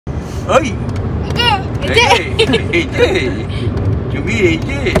ওই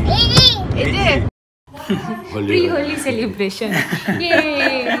Pre-Holi celebration.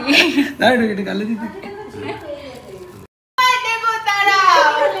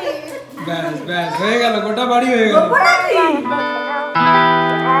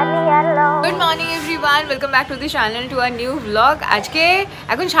 Good morning everyone, welcome back to the channel to a new vlog. আজকে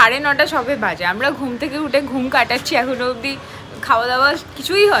এখন 9:30 সবে বাজে। আমরা ঘুম থেকে উঠে ঘুম কাটাচ্ছি, এখনো অবধি খাওয়া দাওয়া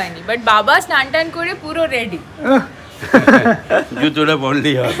কিছুই হয়নি, বাট বাবা স্নান টান করে পুরো রেডি। জুতোটা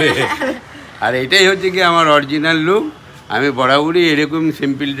বললেই হবে। আর এটাই হচ্ছে কি আমার অরিজিনাল লুক। আমি বরাবরই এরকম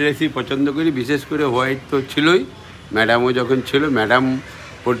সিম্পল ড্রেসই পছন্দ করি, বিশেষ করে হোয়াইট তো ছিলই। ম্যাডামও যখন ছিল, ম্যাডাম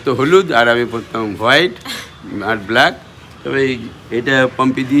পরতো হলুদ আর আমি পরতাম হোয়াইট আর ব্ল্যাক। তবে এটা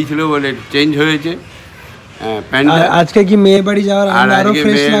পম্পি দিয়েছিল বলে চেঞ্জ হয়েছে প্যান্টটা। আজকে কি মেয়ের বাড়ি যাওয়ার আজকে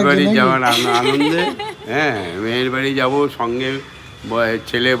মেয়ের বাড়ি যাওয়ার আনন্দে, হ্যাঁ মেয়ের বাড়ি যাবো, সঙ্গে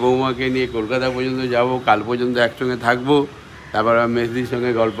ছেলে বৌমাকে নিয়ে কলকাতা পর্যন্ত যাব, কাল পর্যন্ত একসঙ্গে থাকবো। তারপর মেসদির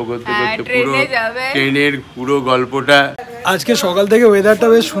সঙ্গে গল্প করতে করতে পুরো ট্রেনের পুরো গল্পটা। আজকে সকাল থেকে ওয়েদারটা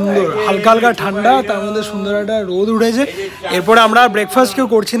বেশ সুন্দর, হালকা হালকা ঠান্ডা, তার মধ্যে সুন্দর একটা রোদ উঠেছে। এরপরে আমরা ব্রেকফাস্ট কেউ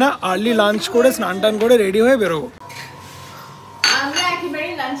করছি না, আর্লি লাঞ্চ করে স্নান টান করে রেডি হয়ে বেরোবো। আমরা একেবারে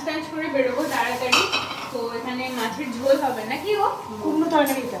লাঞ্চ টাঞ্চ করে বেরোবো তাড়াতাড়ি। তো এখানে মাছের ঝোল হবে নাকি? ও কুমড়ো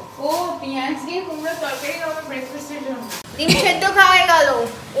তরকারিটা, ও পেঁয়াজ দিয়ে কুমড়ো তরকারি হবে ব্রেকফাস্টের জন্য। ডিম সেদ্ধ খাওয়া হয়ে গেল,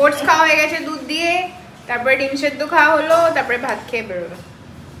 ওটস খাওয়া হয়ে গেছে দুধ দিয়ে, তারপরে ডিম সেদ্ধ খাওয়া হলো, তারপরে ভাত খেয়ে বেরোলো।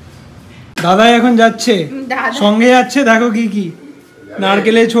 দাদাই এখন যাচ্ছে, সঙ্গে যাচ্ছে, দেখো কি কি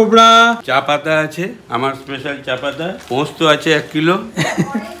নারকেলের ছোবড়া, চা পাতা আছে, আমার স্পেশাল চা পাতা, পোস্ত আছে 1 কিলো,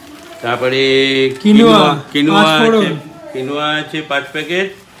 তারপরে কিনোয়া আছে 5 প্যাকেট,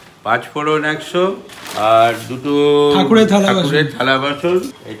 5 ফোড়ন 100, আর 2 ঠাকুরের থালা বাসন।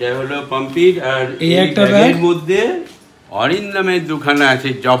 এটা হলো পম্পির। আর এই একটা ব্যাগের মধ্যে অরিন্দমের দুখানা আছে,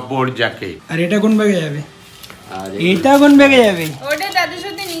 জব্বর জ্যাকেট। আর এটা কোন ব্যাগে যাবে? আর এটা কোন ব্যাগে যাবে? ওটা দাদুর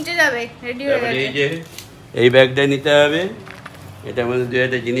সাথে নিচে যাবে, রেডি হয়ে গেছে। এই যে এই ব্যাগটা নিতে হবে, এটার মধ্যে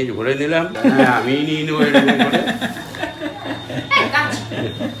 2-1টা জিনিস ভরে নিলাম। আমি নিয়ে নেবো এরকম করে।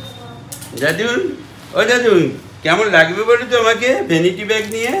 দাদুন, ও দাদুন, কেমন লাগবে বলো তো আমাকে ভ্যানিটি ব্যাগ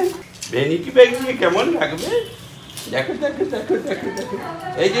নিয়ে? ভ্যানিটি ব্যাগ নিয়ে কেমন লাগবে? দেখো দেখো দেখো দেখো দেখো,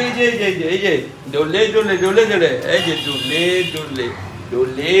 এই যে এই যে এই যে এই যে দোলে দোলে দোলে দোলে, এই যে দোলে দোলে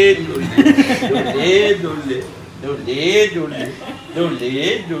দোলে দোলে দোলে দোলে দোলে দোলে দোলে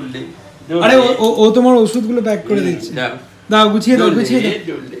দোলে। আরে ও তোমার ওষুধগুলো প্যাক করে দিচ্ছে, দাও গুছিয়ে দাও গুছিয়ে দাও।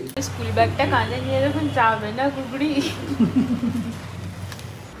 স্কুল ব্যাগটা কাঁধে নিয়ে যখন যাবে না কুকুরি।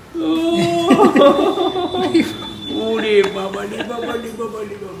 ওরে বাবালি বাবালি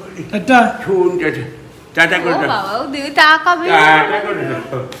বাবালি বাবালি। টাটা শুন টাটা টাটা করে দাও। বাবা ও দিদি তাকাবে। টাটা করে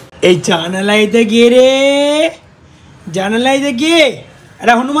দাও। এই জানালাইতে গিয়ে রে, জানালাইতে গিয়ে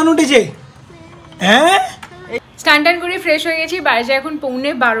একটা হনুমান উঠেছে। হ্যাঁ, স্নান টান করে ফ্রেশ হয়ে গেছি, বাজে এখন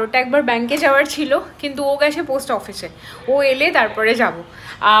 11:15। একবার ব্যাংকে যাওয়ার ছিল, কিন্তু ও গেছে পোস্ট অফিসে, ও এলে তারপরে যাব।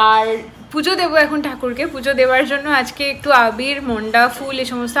 আর পুজো দেবো এখন ঠাকুরকে। পুজো দেওয়ার জন্য আজকে একটু আবির, মন্ডা, ফুল এই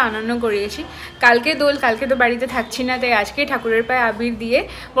সমস্ত আনান্ন করিয়েছি। কালকে দোল, কালকে তো বাড়িতে থাকছি না, তাই আজকে ঠাকুরের পায়ে আবির দিয়ে,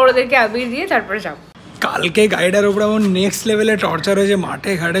 বড়োদেরকে আবির দিয়ে তারপরে যাবো। কালকে গাড়িটার উপরে আমার নেক্সট লেভেলে টর্চার হয়েছে,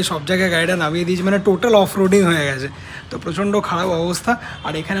 মাঠে ঘাটে সব জায়গায় গাড়িটা নামিয়ে দিয়েছি, মানে টোটাল অফ রোডিং হয়ে গেছে। তো প্রচণ্ড খারাপ অবস্থা।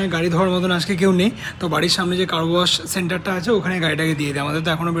 আর এখানে গাড়ি ধোয়ার মতন আজকে কেউ নেই, তো বাড়ির সামনে যে কার ওয়াশ সেন্টারটা আছে ওখানে গাড়িটাকে দিয়ে দিই। আমাদের তো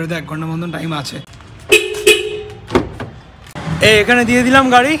এখনও বেরোতে 1 ঘন্টার মতন টাইম আছে। এখানে দিয়ে দিলাম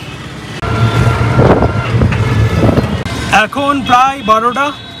গাড়ি। এখন প্রায় 12টা।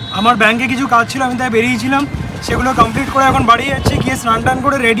 আমার ব্যাংকে কিছু কাজ ছিল, আমি তাই বেরিয়েছিলাম, সেগুলো কমপ্লিট করে এখন বাড়ি যাচ্ছি, গিয়ে স্নান টান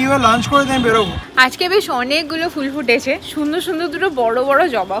করে রেডি হয়ে লাঞ্চ করে দিয়ে বেরোবো। আজকে বেশ অনেকগুলো ফুল ফুটেছে, সুন্দর সুন্দর 2 বড় বড়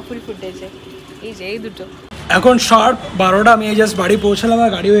জবা ফুল ফুটেছে, এই যে এই 2। এখন শার্প 12টা, আমি এই জাস্ট বাড়ি পৌঁছালাম আর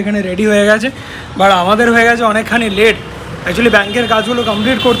গাড়িও এখানে রেডি হয়ে গেছে। বাট আমাদের হয়ে গেছে অনেকখানি লেট। অ্যাকচুয়ালি ব্যাংকের কাজগুলো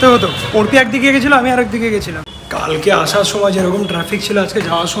কমপ্লিট করতে হতো। অর্পি একদিকে গেছিলো, আমি আরেক দিকে গেছিলাম। কালকে আসার সময় যেরকম ট্রাফিক ছিল, আজকে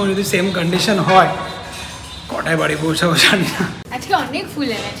যাওয়ার সময় যদি সেম কন্ডিশন হয়, কটায় বাড়ি পৌঁছাবো জানি না। আজকে অনেক ফুল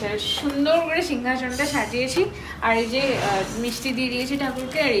এনেছে, সুন্দর করে সিংহাসনটা সাজিয়েছি, আর এই যে মিষ্টি দিয়ে দিয়েছি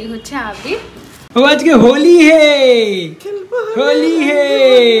ঠাকুরকে, আর এই হচ্ছে আবির। ও আজকে হোলি হে, হোলি হে।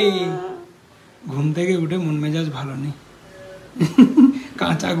 ঘুম থেকে উঠে মন মেজাজ ভালো নেই,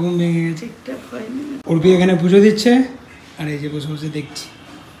 কাঁচা ঘুম ভেঙে গেছে। উর্বি এখানে পুজো দিচ্ছে, আর এই যে বসে বসে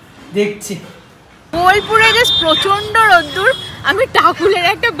দেখছি। বোলপুরে জাস্ট প্রচন্ড রোদ্দুর। আমি টাকুলের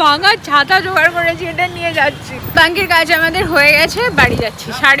একটা ভাঙা ছাতা জোগাড় করেছি, এটা নিয়ে যাচ্ছি। ব্যাংকের কাজ আমাদের হয়ে গেছে, বাড়ি যাচ্ছি।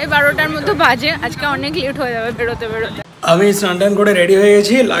 12:30টার মতো বাজে, আজকে অনেক লেট হয়ে যাবে বেরোতে বেরোতে। আমি স্নান টান করে রেডি হয়ে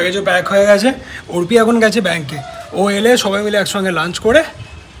গেছি, লাগেজও প্যাক হয়ে গেছে। উর্পি এখন গেছে ব্যাংকে, ও এলে সবাই মিলে একসঙ্গে লাঞ্চ করে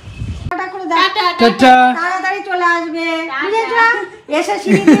তাড়াতাড়ি চলে আসবে। এসে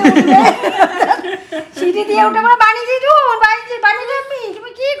সিঁড়ি দিয়ে উঠবে, সিঁড়ি দিয়ে উঠে আমার বাড়ি দিদুন, বাড়ি যাবি,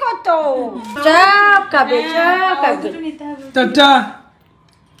 তুমি কি করতো? চাপ খাবে, চাপ খাবে। টাটা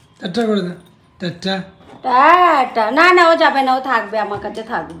টাটা করে দে, টাটা টাটা। না না, ও যাবে না, ও থাকবে, আমার কাছে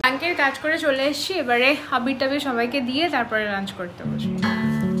থাকবে। ব্যাংকের কাজ করে চলে এসেছি, এবারে হাবি টাবি সবাইকে দিয়ে তারপরে লাঞ্চ করতে বসবো।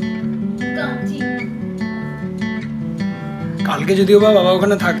 কালকে যদিও বা বাবা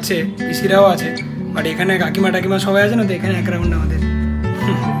ওখানে থাকছে, পিসিরাও আছে, বাট এখানে কাকিমা টাকিমা সবাই আছে না, তো এখানে এক রাউন্ড আমাদের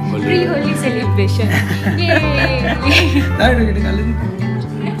প্রি হোলি সেলিব্রেশন।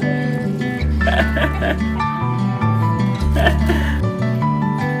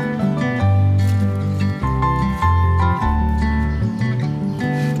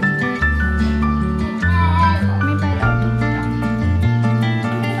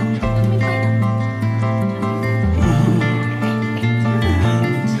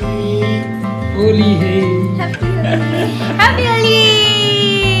 होली है, हैप्पी होली।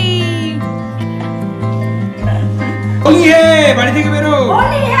 होली है, বাড়ি থেকে বেরো।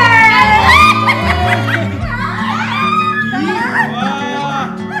 হোলি হ্যাঁ।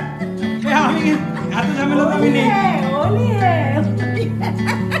 আমি এত ঝামেলা তো আমি নেই। হোলি হ্যাঁ।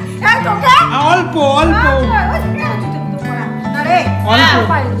 এই তোকে অল্প অল্প আরে অল্প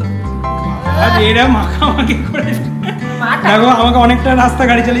আজ এরা মাখামাখি করে দেখো, আমাকে অনেকটা রাস্তা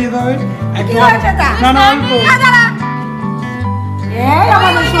গাড়ি চালিয়ে যেতে হবে। না না অল্প। এই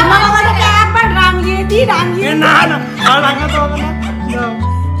আমাদের সোনা বাবাকে একবার রাঙিয়ে দি, রাঙিয়ে না না আর লাগাতে হবে না।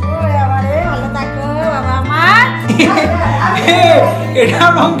 ওরে আমারে, ভালো থাকো বাবা আমার। এটা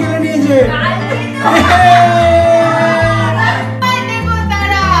রং কিনে নিয়েছে।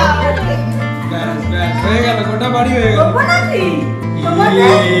 ব্যাস ব্যাস হয়ে গেল, গোটা বাড়ি হয়ে গেল। তোমাকে নাকি?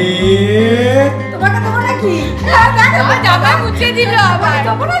 তোমাকে তোমাকে নাকি? আমার জামা মুছে দিল আবার।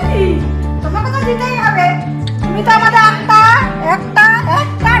 তোমাকে নাকি? তোমাকে তো দিতেই হবে। তুমি তো আমাদের একটা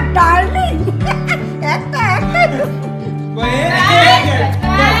ডার্লিং। একটা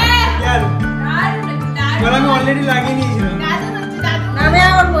আমি অলরেডি লাগিয়ে নিয়েছিলাম। আমি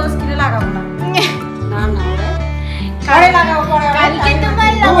আবার বস কিনে লাগাবো না। না না পরে লাগাবো, পরে কালকে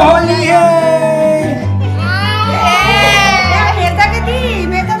তোমার হোলি হে। মেয়েটাকে দি,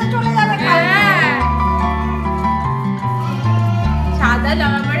 মেয়েটা তো চলে যাবে কালকে। সাদা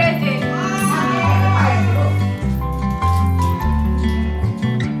জামা পরেছে।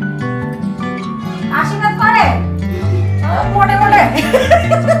 আশীর্বাদ করে মোটে মোটে।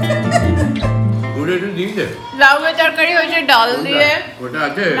 গুড়ে একটু দিয়ে দে। লাউয়ের তরকারি হয়েছে ডাল দিয়ে, ওটা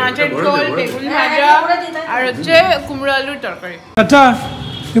আছে, মাছের ওটা ভরে ঝোল, দে, ভরে দে। বেগুন ভাজা, আর হচ্ছে কুমড়ো আলুর তরকারি। আচ্ছা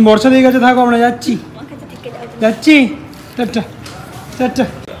তুমি বর্ষা দিয়ে গেছে, থাকো, আমরা যাচ্ছি যাচ্ছি। Tata tata.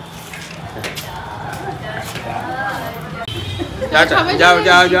 যাও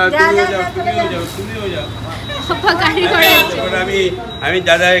যাও যাও, তুমিও যাও, তুমিও যাও, তুমিও যাও। পাপা গাড়ি করে আছে। এবার আমি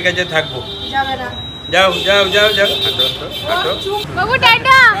দাদার কাছে থাকবো। যাবে না। যাও যাও যাও যাও, হাঁটো হাঁটো হাঁটো। বাবু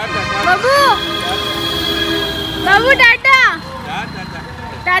টাটা। বাবু বাবু টাটা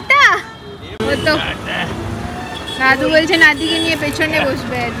টাটা। ও তো দাদু বলছে নাতিকে নিয়ে পেছনে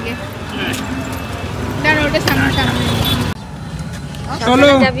বসবে আজকে। দাঁড়া, ওটা সামনে সামনে। চলো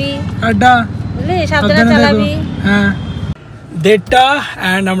যাবি টাটা। বলে সাবধানে চালাবি। হ্যাঁ 1:30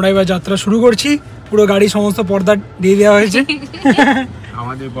 অ্যান্ড আমরা এবার যাত্রা শুরু করছি। পুরো গাড়ি সমস্ত পর্দা দিয়ে দেওয়া হয়েছে।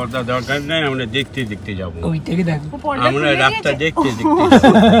 আমাদের পর্দা দরকার নাই, আমরা দেখতে দেখতে যাবো। ওই থেকে দেখো, আমরা রাস্তা দেখতে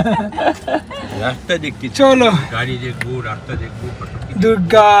দেখতে চলো গাড়ি দেখবো, রাস্তা দেখবো।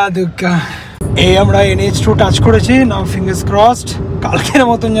 দুর্গা দুর্গা। এই আমরা NH2 টাচ করেছি, নাও ফিঙ্গার্স ক্রসড কালকের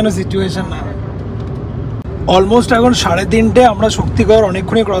মতন যেন সিচুয়েশন না হয়। অলমোস্ট এখন 3:30, আমরা শক্তিগড়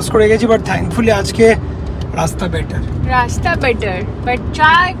অনেকক্ষণই ক্রস করে গেছি, বাট থ্যাঙ্কফুলি আজকে রাস্তা বেটার। রাস্তা বেটার, বাট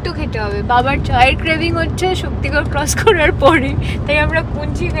চা একটু খেতে হবে। বাবার চায়ের ক্রেভিং হচ্ছে শক্তিগড় ক্রস করার পরে, তাই আমরা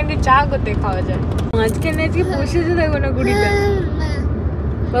কুঞ্চি এখানে চা করতে খাওয়া যায়। মাঝখানে আজকে বসেছে দেখো না গুড়িটা।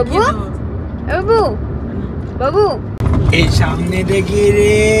 বাবু বাবু বাবু এই সামনে দেখি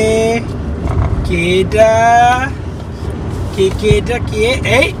রে, কেটা কেটা কে?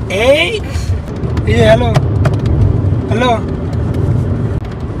 এই এই হ্যালো হ্যালো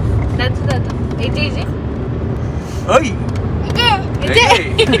দাদু দাদু, এই যে ওই এই যে এই যে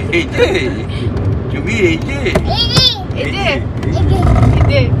তুমি এই যে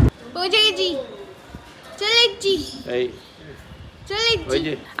পৌঁছে গেছি, চলে গেছি।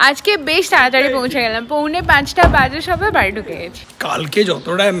 আজকে বেশ তাড়াতাড়ি পৌঁছে গেলাম, 4:45 বাজে সবে বাড়ি ঢুকে গেছি। কালকে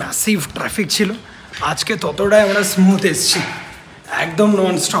যতটাই ম্যাসিভ ট্রাফিক ছিল, আজকে ততটাই আমরা স্মুথ এসছি, একদম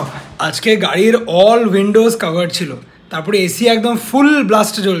নন স্টপ। আজকে গাড়ির অল উইন্ডোজ কাভার ছিল, তারপরে এসি একদম ফুল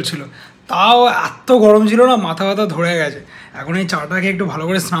ব্লাস্টে চলছিল, তাও এত গরম ছিল না, মাথা ব্যথা ধরে গেছে। এখন এই চাটাকে একটু ভালো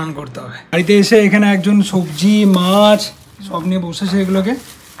করে স্নান করতে হবে। বাড়িতে এসে এখানে একজন সবজি মাছ সব নিয়ে বসেছে এগুলোকে।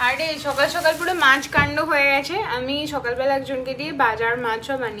 আরে সকাল সকাল পুরো মাছ কাণ্ড হয়ে গেছে। আমি সকালবেলা একজনকে দিয়ে বাজার মাছ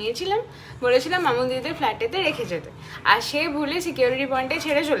সব বানিয়েছিলাম, বলেছিলাম মামুন দিদিদের ফ্ল্যাটেতে রেখে যেতে, আর সে ভুলে সিকিউরিটি পয়েন্টে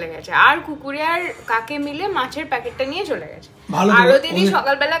ছেড়ে চলে গেছে, আর কুকুরে আর কাকে মিলে মাছের প্যাকেটটা নিয়ে চলে গেছে। আরো দিদি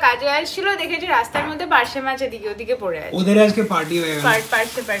সকালবেলা কাজে আসছিল, দেখেছি রাস্তার মধ্যে পার্শে মাছ এদিকে ওদিকে পড়ে আছে। ওদের আজকে পার্টি হয়ে গেল,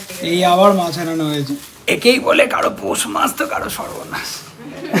 পার্টি এই আবার মাছ আনানো হয়েছে। একেই বলে কারো পৌষ মাছ তো কারো সর্বনাশ।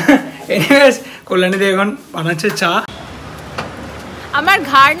 এনিওয়েজ কল্যাণীদি এখন বানাচ্ছে চা। আমার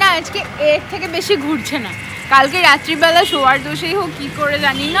ঘাড় না আজকে এর থেকে বেশি ঘুরছে না। কালকে রাত্রিবেলা শোয়ার দোষেই হোক কি করে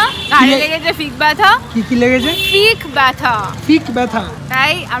জানি না, ঘাড়ে লেগেছে ফিক ব্যথা। কি লেগেছে? ফিক ব্যথা।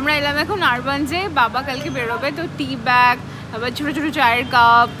 তাই আমরা এলাম এখন আরবানজে। বাবা কালকে বেরোবে, তো টি ব্যাগ, আবার ছোটো ছোটো চায়ের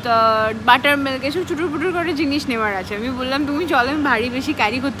কাপ, বাটার মিল্ক, এসব ছোটো ছোটো করে জিনিস নেওয়ার আছে। আমি বললাম তুমি চলো, আমি ভারী বেশি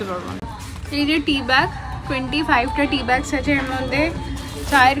ক্যারি করতে পারবো না। এই যে টি ব্যাগ, 25টা টি ব্যাগস আছে এর মধ্যে।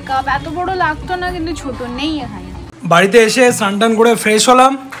 চায়ের কাপ এত বড় লাগতো না, কিন্তু ছোট নেই এখানে। বাড়িতে এসে স্নান টান করে ফ্রেশ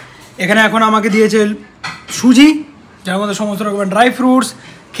হলাম। এখানে এখন আমাকে দিয়েছে সুজি, যার মধ্যে সমস্ত রকমের ড্রাই ফ্রুটস,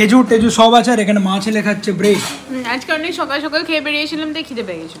 খেজুর টেজুর সব আছে। আর এখানে মাছ এলে খাচ্ছে ব্রেড। আজকে অনেক সকাল সকাল খেয়ে বেরিয়েছিলাম, তাই খিদে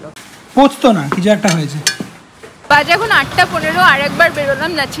পেয়ে গেছিলো। পচতো না, কিছু একটা হয়েছে। বাজে এখন 8:15। আরেকবার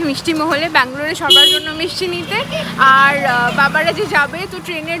বেরোলাম, যাচ্ছি মিষ্টি মহলে, ব্যাঙ্গালোরে সবার জন্য মিষ্টি নিতে। আর বাবারা যে যাবে, তো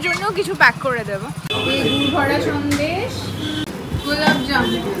ট্রেনের জন্য কিছু প্যাক করে দেবো। গুড় ভরা সন্দেশ, গোলাপজাম,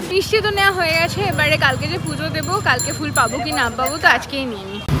 মিষ্টি তো নেওয়া হয়ে গেছে। এবারে কালকে যে পুজো দেবো, কালকে ফুল পাবো কি না পাবো, তো আজকেই নিয়ে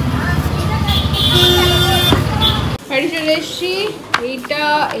নিই। বাড়ি চলে এসছি।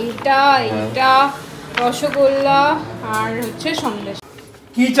 এইটা রসগোল্লা আর হচ্ছে সন্দেশ।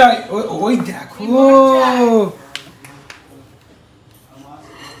 কি চাই? ওই দেখো,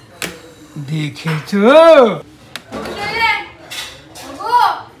 দেখেছো?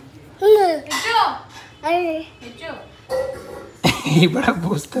 এইবার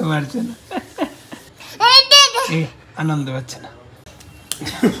বুঝতে পারছে না, আনন্দ পাচ্ছে না।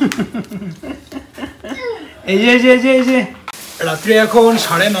 এই যে রাত্রি এখন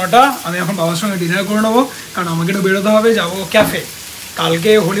 9:30। আমি এখন বাবার সঙ্গে ডিনার করে নেবো, কারণ আমাকে একটু বেরোতে হবে, যাবো ক্যাফে।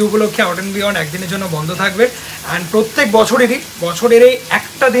 কালকে হোলি উপলক্ষে আউট অ্যান্ড বিয়ন্ড একদিনের জন্য বন্ধ থাকবে। অ্যান্ড প্রত্যেক বছরেরই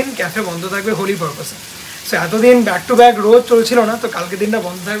একটা দিন ক্যাফে বন্ধ থাকবে হোলি পারপাসে। সো এতদিন ব্যাক টু ব্যাক রোজ চলছিল না, তো কালকে দিনটা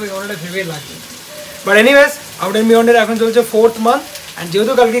বন্ধ থাকবে, কেমন একটা ভেবেই লাগবে। বাট এনিওয়েজ আউট অ্যান্ড বিয়ন্ডের এখন চলছে 4th মান্থ। অ্যান্ড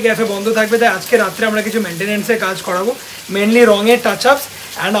যেহেতু কালকে ক্যাফে বন্ধ থাকবে, তাই আজকে রাত্রে আমরা কিছু মেনটেনেন্সের কাজ করাবো, মেনলি রঙের টাচ আপস।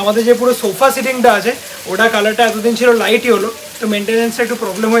 অ্যান্ড আমাদের যে পুরো সোফা সিটিংটা আছে, ওটা কালারটা এতদিন ছিল লাইট ইয়েলো, তো মেনটেনেন্সটা একটু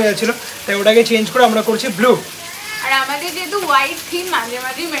প্রবলেম হয়ে যাচ্ছিলো, তাই ওটাকে চেঞ্জ করে আমরা করছি ব্লু। আর আমাদের যেহেতু হোয়াইট থিম, মাঝে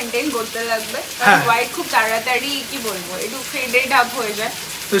মাঝে মেনটেন করতে লাগবে, কারণ হোয়াইট খুব তাড়াতাড়ি কি বলবো একটু ফেডেড আপ হয়ে যায়।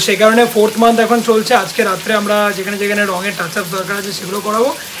 তো সেই কারণে 4th মান্থ এখন চলছে। আজকে রাত্রে আমরা যেখানে যেখানে রঙের টাচ আপ দরকার আছে সেগুলো করাবো।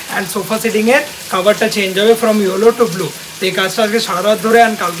 অ্যান্ড সোফা সিটিংয়ের কাভারটা চেঞ্জ হবে ফ্রম ইয়েলো টু ব্লু। তো এই কাজটা আজকে সারা রাত ধরে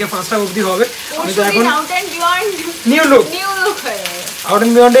অ্যান্ড কালকে 5টা অবধি হবে। আমি তো এখন new look out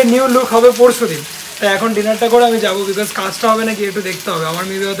and বিয়ন্ডের new look হবে পরশু দিন। তাই এখন ডিনারটা করে আমি যাবো, বিকজ কাজটা হবে নাকি একটু দেখতে হবে। আমার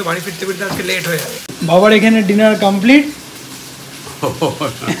মেবি হয়তো বাড়ি ফিরতে ফিরতে আজকে লেট হয়ে যাবে। বাবার এখানে ডিনার কমপ্লিট।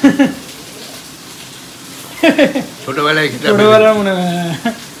 ছোটবেলায় মনে হয়,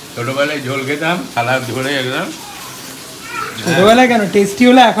 ছোটবেলায় ঝোল খেতাম, থালা ধরে একদম। ছোটবেলায় কেন, টেস্টি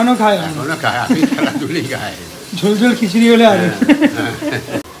হলে এখনো খায়, এখনো খায়, আমি থালা ধরেই খাই। ঝোল ঝোল খিচুড়ি হলে আগে।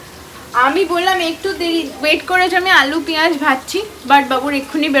 আমি বললাম একটু দেরি ওয়েট করেছি, আমি আলু পেঁয়াজ ভাজছি, বাট বাবুর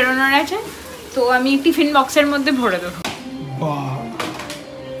এক্ষুনি বেরোনোর আছে, তো আমি টিফিন বক্সের মধ্যে ভরে দেবো।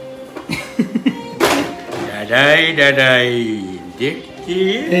 দাদাই দেখছি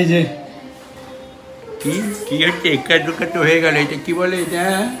এই যে কি হচ্ছে, একা দুকা তো হয়ে গেল। এটা কি বলে,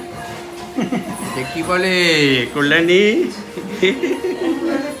 এটা কি বলে কল্যাণী?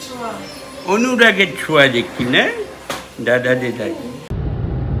 অনুরাগের ছোঁয়া দেখছি না দাদা দিদাই।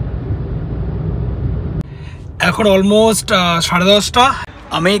 এখন অলমোস্ট 10:30।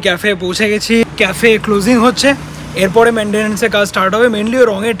 আমি ক্যাফে পৌঁছে গেছি। ক্যাফে ক্লোজিং হচ্ছে, এরপরে মেনটেনেন্সের কাজ স্টার্ট হবে, মেনলি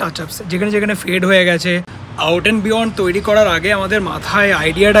রঙের টাচ আপস যেখানে যেখানে ফেড হয়ে গেছে। আউট অ্যান্ড বিয়ন্ড তৈরি করার আগে আমাদের মাথায়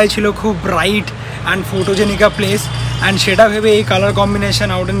আইডিয়াটাই ছিল খুব ব্রাইট অ্যান্ড ফটোজেনিকা প্লেস, অ্যান্ড সেটা ভেবে এই colour combination,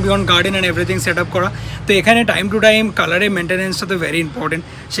 out and beyond garden and everything set up করা। তো এখানে টাইম টু টাইম কালারের মেনটেনেন্সটা তো ভেরি ইম্পর্টেন্ট।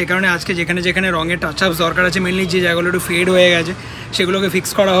 সে কারণে আজকে যেখানে যেখানে রঙের টাচ আপস দরকার আছে, মেনলি যে জায়গাগুলো একটু ফেড হয়ে গেছে সেগুলোকে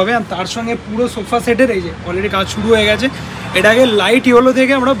ফিক্স করা হবে। আর তার সঙ্গে পুরো সোফা সেটের এই যে অলরেডি কাজ শুরু হয়ে গেছে, এটাকে লাইট ইয়েলো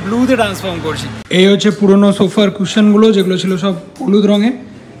থেকে আমরা ব্লুতে ট্রান্সফর্ম করছি। এই হচ্ছে পুরোনো সোফার কুশনগুলো, যেগুলো ছিল সব হলুদ রঙের,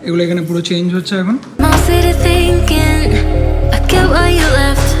 এগুলো এখানে পুরো চেঞ্জ হচ্ছে এখন।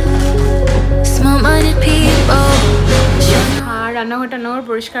 আর রান্নাঘর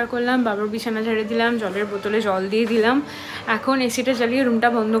পরিষ্কার করলাম, বাবার বিছানা ঝেড়ে দিলাম, জলের বোতলে জল দিয়ে দিলাম। এখন এসিটা চালিয়ে রুমটা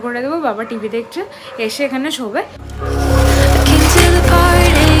বন্ধ করে দেবো। বাবা টিভি দেখছে, এসে এখানে শোবে।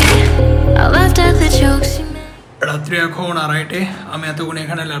 রাত্রি এখন 2:30, আমি এতক্ষণ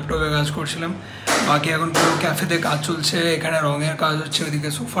এখানে ল্যাপটপে কাজ করছিলাম, বাকি এখন পুরো ক্যাফেতে কাজ চলছে, এখানে রঙের কাজ হচ্ছে, ওইদিকে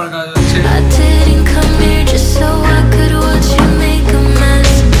সোফার কাজ হচ্ছে।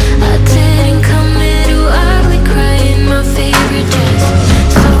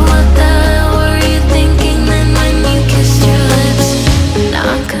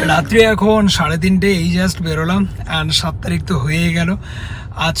 রাত্রি এখন 3:30, এই জাস্ট বেরোলাম অ্যান্ড 7 তারিখ তো হয়ে গেল।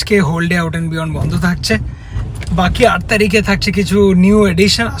 আজকে whole day out and beyond বন্ধ থাকছে, বাকি 8 তারিখে থাকছে কিছু নিউ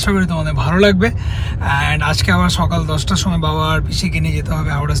এডিশন, আশা করি তোমাদের ভালো লাগবে। অ্যান্ড আজকে আবার সকাল 10টার সময় বাবা আর পিসিকে নিয়ে যেতে হবে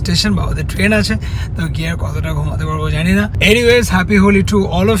হাওড়া স্টেশন, বাবাদের ট্রেন আছে, তো গিয়ে আর কতটা ঘুমাতে পারবো জানি না। Anyways, happy Holi to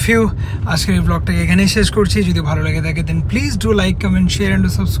all of you. আজকের এই ব্লগটাকে এখানেই শেষ করছি, যদি ভালো লেগে থাকে দেন please do like, comment, share and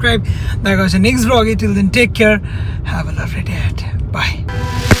subscribe. দেখা হচ্ছে নেক্সট ব্লগে, till then take care, have a lovely day, by.